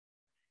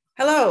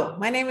Hello,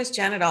 my name is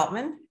Janet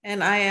Altman,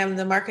 and I am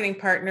the marketing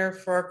partner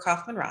for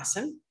Kaufman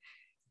Rawson.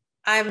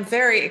 I'm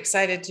very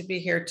excited to be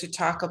here to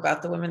talk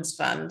about the Women's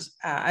Fund.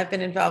 I've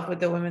been involved with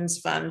the Women's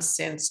Fund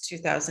since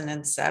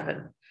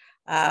 2007.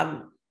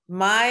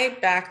 My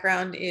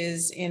background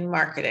is in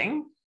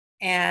marketing,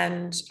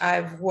 and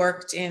I've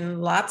worked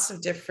in lots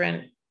of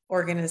different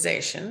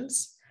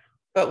organizations.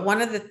 But one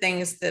of the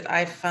things that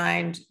I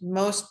find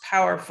most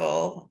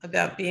powerful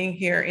about being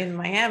here in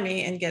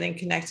Miami and getting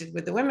connected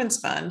with the Women's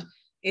Fund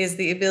is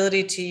the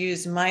ability to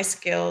use my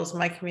skills,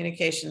 my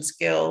communication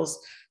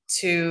skills,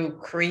 to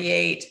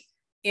create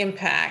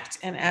impact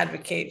and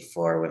advocate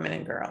for women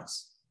and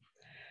girls.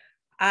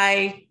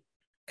 I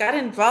got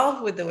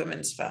involved with the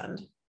Women's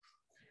Fund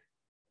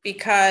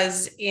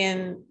because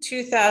in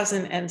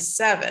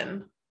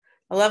 2007,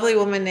 a lovely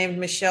woman named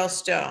Michelle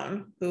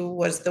Stone,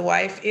 who is the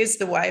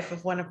wife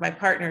of one of my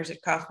partners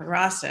at Kaufman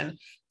Rawson,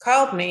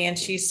 called me and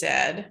she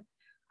said,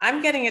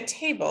 "I'm getting a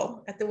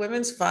table at the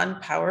Women's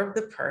Fund Power of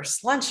the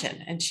Purse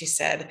luncheon." And she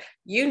said,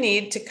 "You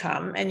need to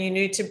come and you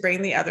need to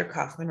bring the other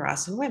Kaufman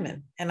Rawson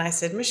women." And I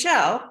said,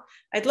 "Michelle,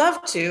 I'd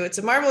love to. It's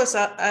a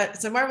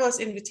marvelous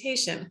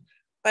invitation.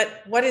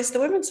 But what is the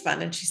Women's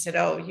Fund?" And she said,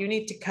 "Oh, you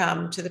need to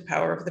come to the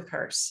Power of the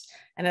Purse."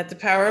 And at the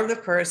Power of the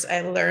Purse,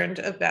 I learned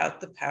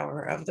about the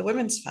power of the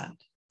Women's Fund.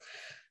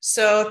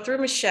 So through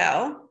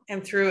Michelle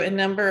and through a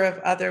number of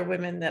other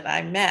women that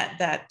I met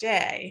that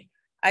day,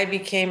 I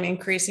became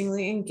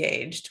increasingly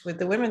engaged with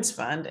the Women's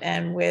Fund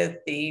and with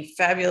the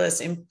fabulous,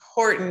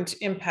 important,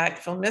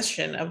 impactful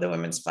mission of the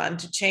Women's Fund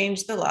to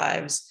change the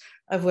lives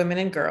of women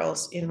and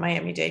girls in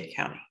Miami-Dade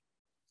County.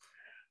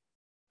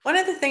 One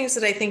of the things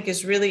that I think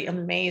is really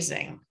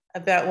amazing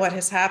about what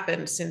has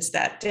happened since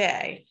that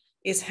day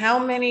is how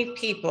many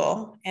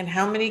people and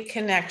how many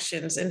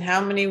connections and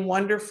how many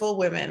wonderful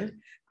women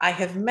I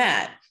have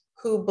met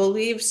who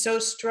believe so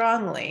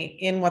strongly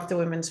in what the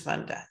Women's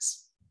Fund does.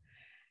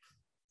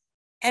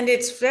 And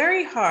it's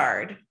very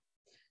hard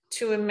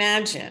to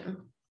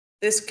imagine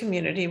this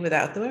community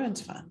without the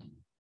Women's Fund.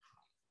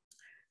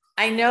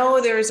 I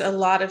know there's a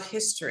lot of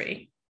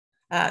history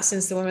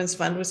since the Women's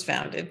Fund was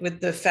founded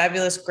with the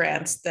fabulous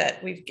grants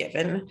that we've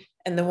given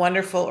and the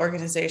wonderful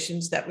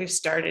organizations that we've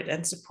started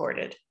and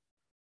supported.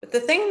 But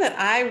the thing that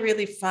I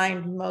really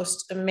find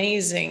most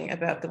amazing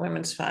about the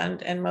Women's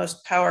Fund and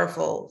most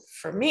powerful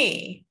for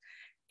me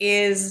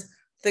is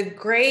the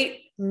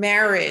great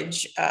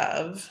marriage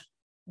of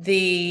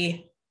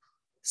the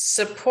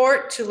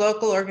support to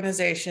local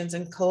organizations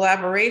and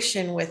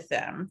collaboration with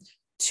them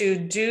to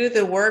do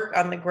the work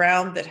on the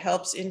ground that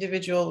helps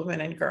individual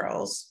women and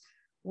girls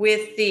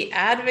with the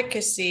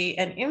advocacy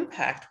and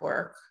impact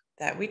work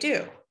that we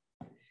do.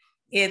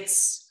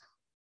 It's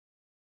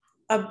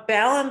a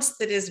balance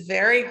that is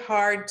very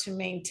hard to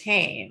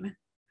maintain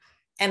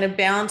and a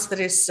balance that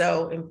is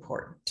so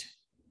important.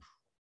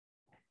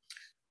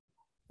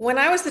 When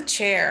I was the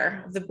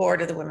chair of the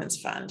board of the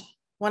Women's Fund,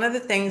 one of the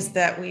things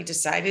that we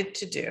decided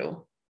to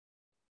do,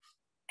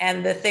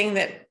 and the thing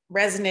that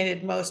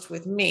resonated most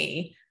with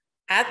me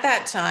at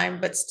that time,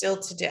 but still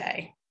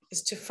today,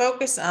 is to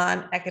focus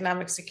on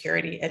economic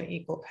security and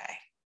equal pay.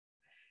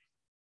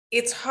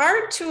 It's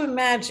hard to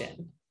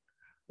imagine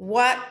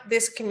what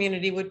this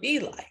community would be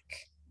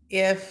like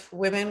if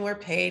women were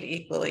paid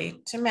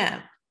equally to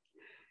men.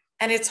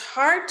 And it's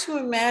hard to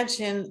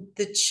imagine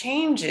the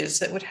changes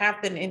that would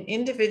happen in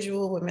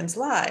individual women's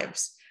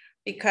lives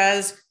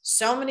because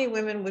so many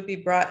women would be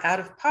brought out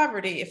of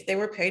poverty if they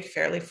were paid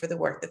fairly for the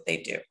work that they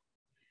do.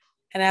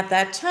 And at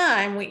that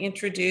time, we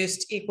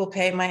introduced Equal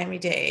Pay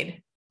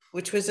Miami-Dade,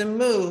 which was a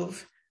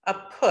move, a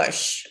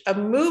push, a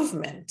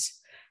movement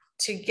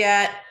to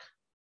get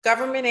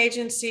government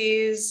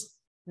agencies,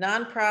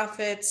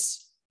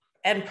 nonprofits,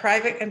 and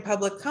private and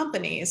public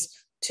companies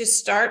to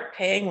start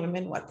paying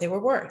women what they were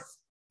worth.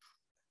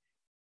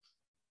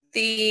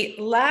 The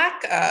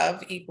lack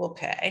of equal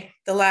pay,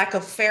 the lack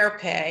of fair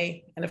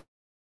pay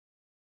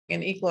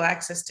and equal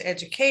access to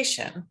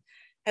education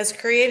has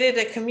created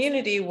a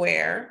community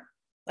where,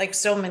 like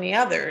so many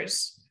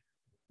others,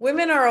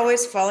 women are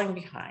always falling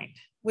behind.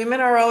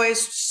 Women are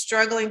always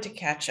struggling to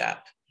catch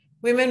up.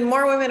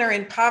 More women are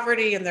in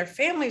poverty and their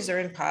families are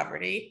in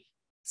poverty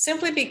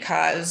simply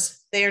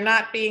because they are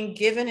not being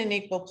given an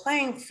equal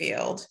playing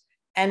field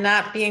and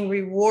not being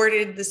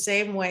rewarded the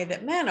same way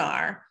that men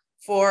are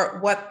for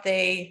what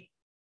they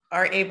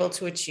are able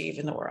to achieve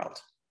in the world.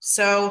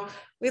 So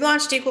we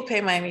launched Equal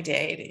Pay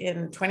Miami-Dade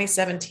in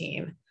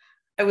 2017.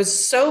 I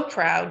was so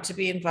proud to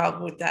be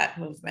involved with that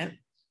movement,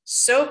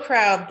 so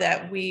proud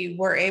that we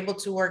were able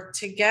to work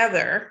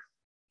together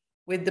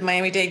with the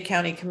Miami-Dade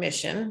County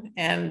Commission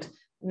and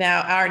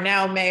our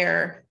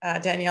mayor,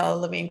 Daniela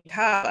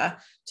Levine-Cava,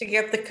 to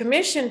get the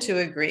commission to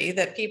agree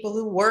that people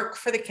who work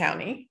for the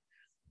county,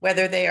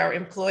 whether they are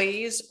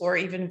employees or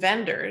even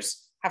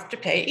vendors, have to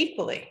pay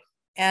equally.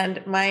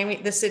 And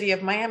the city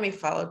of Miami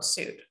followed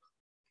suit.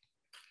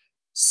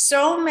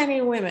 So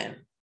many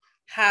women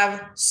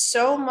have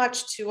so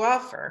much to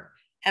offer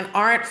and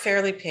aren't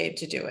fairly paid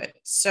to do it.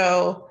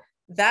 So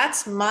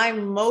that's my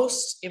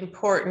most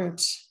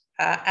important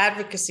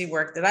advocacy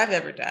work that I've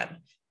ever done,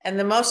 and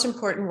the most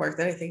important work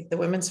that I think the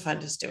Women's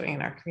Fund is doing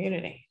in our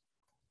community.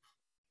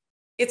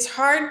 It's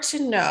hard to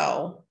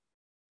know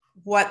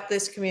what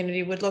this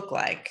community would look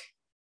like,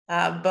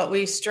 but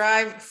we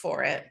strive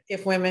for it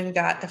if women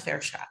got a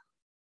fair shot.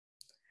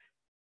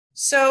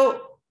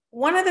 So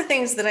one of the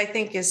things that I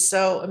think is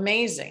so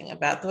amazing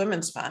about the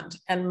Women's Fund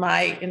and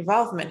my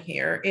involvement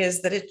here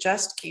is that it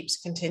just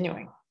keeps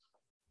continuing.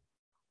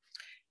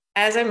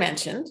 As I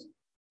mentioned,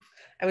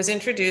 I was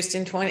introduced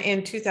in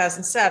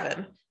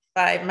 2007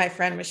 by my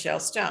friend Michelle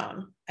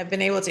Stone. I've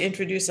been able to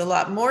introduce a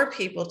lot more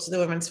people to the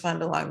Women's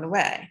Fund along the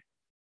way.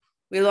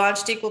 We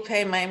launched Equal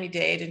Pay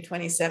Miami-Dade in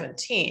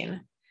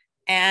 2017.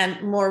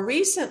 And more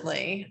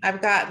recently,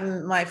 I've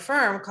gotten my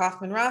firm,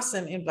 Kaufman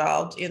Rawson,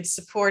 involved in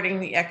supporting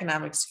the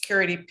economic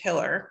security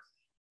pillar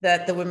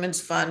that the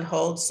Women's Fund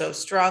holds so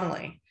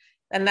strongly.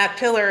 And that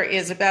pillar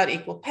is about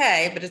equal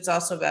pay, but it's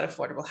also about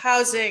affordable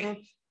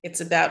housing.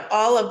 It's about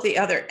all of the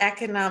other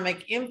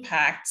economic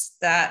impacts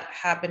that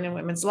happen in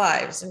women's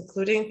lives,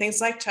 including things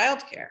like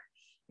childcare.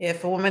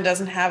 If a woman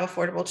doesn't have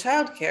affordable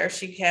childcare,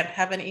 she can't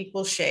have an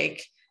equal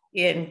shake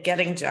in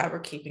getting a job or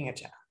keeping a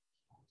job.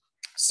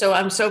 So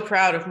I'm so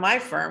proud of my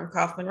firm,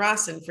 Kaufman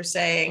Rawson, for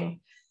saying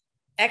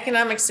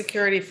economic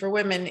security for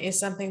women is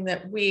something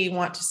that we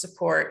want to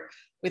support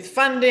with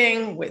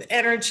funding, with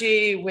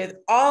energy, with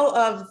all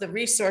of the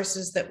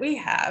resources that we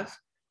have,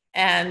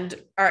 and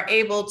are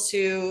able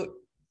to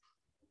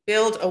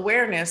build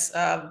awareness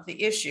of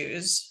the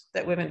issues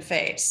that women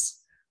face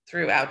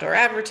through outdoor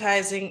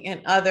advertising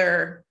and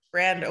other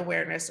brand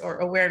awareness or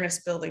awareness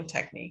building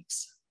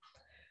techniques.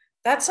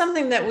 That's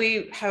something that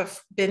we have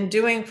been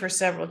doing for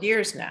several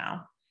years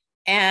now.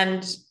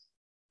 And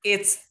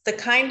it's the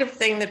kind of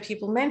thing that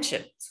people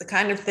mention. It's the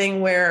kind of thing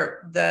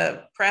where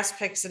the press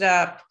picks it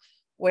up,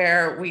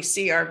 where we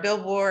see our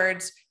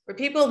billboards, where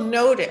people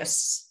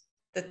notice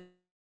that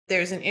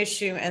there's an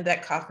issue and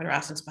that Kaufman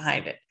Rawson's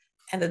behind it,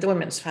 and that the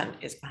Women's Fund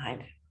is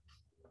behind it.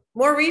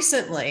 More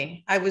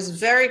recently, I was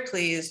very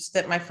pleased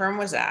that my firm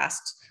was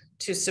asked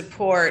to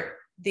support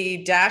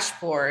the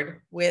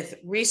dashboard with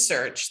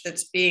research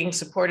that's being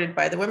supported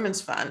by the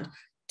Women's Fund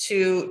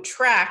to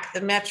track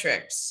the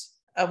metrics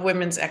of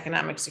women's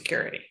economic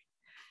security.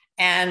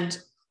 And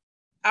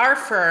our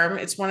firm,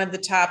 it's one of the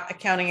top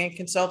accounting and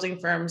consulting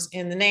firms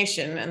in the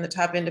nation and the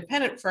top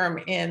independent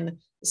firm in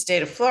the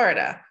state of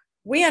Florida.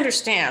 We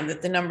understand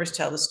that the numbers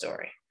tell the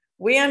story.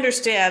 We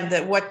understand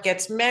that what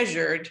gets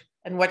measured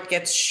and what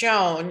gets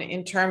shown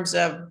in terms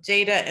of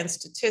data and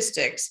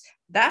statistics,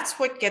 that's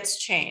what gets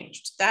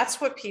changed.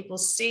 That's what people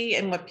see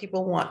and what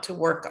people want to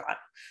work on.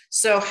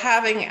 So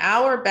having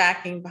our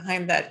backing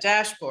behind that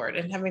dashboard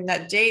and having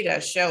that data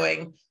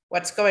showing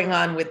what's going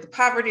on with the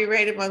poverty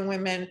rate among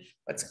women,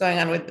 what's going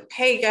on with the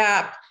pay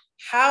gap,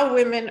 how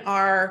women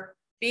are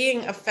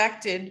being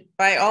affected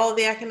by all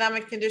the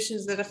economic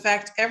conditions that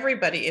affect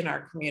everybody in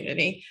our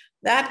community,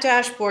 that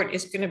dashboard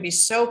is going to be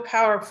so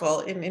powerful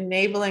in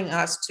enabling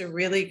us to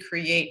really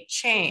create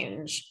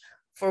change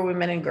for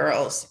women and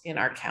girls in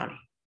our county.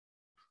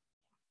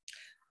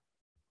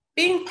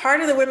 Being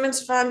part of the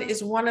Women's Fund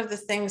is one of the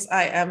things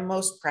I am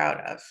most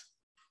proud of.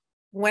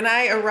 When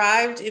I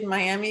arrived in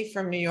Miami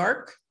from New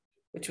York,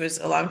 which was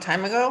a long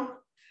time ago,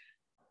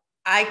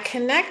 I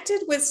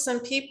connected with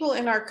some people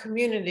in our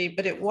community,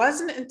 but it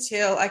wasn't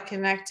until I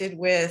connected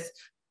with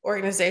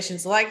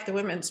organizations like the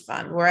Women's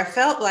Fund where I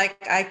felt like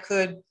I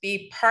could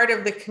be part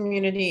of the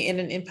community in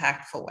an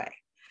impactful way.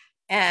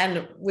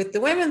 And with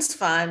the Women's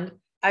Fund,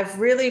 I've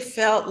really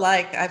felt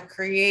like I've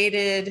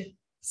created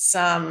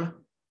some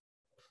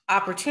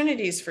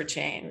opportunities for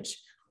change,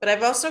 but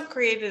I've also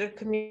created a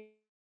community.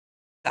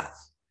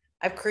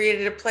 I've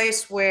created a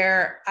place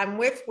where I'm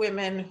with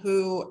women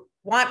who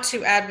want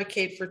to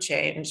advocate for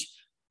change,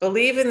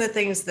 believe in the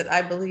things that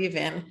I believe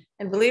in,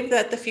 and believe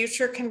that the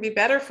future can be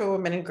better for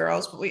women and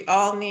girls, but we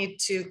all need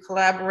to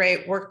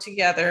collaborate, work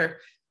together,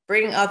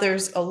 bring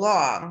others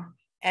along,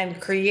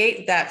 and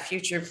create that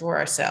future for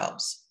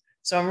ourselves.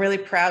 So I'm really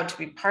proud to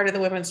be part of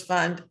the Women's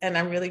Fund, and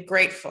I'm really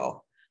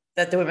grateful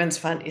that the Women's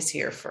Fund is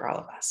here for all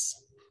of us.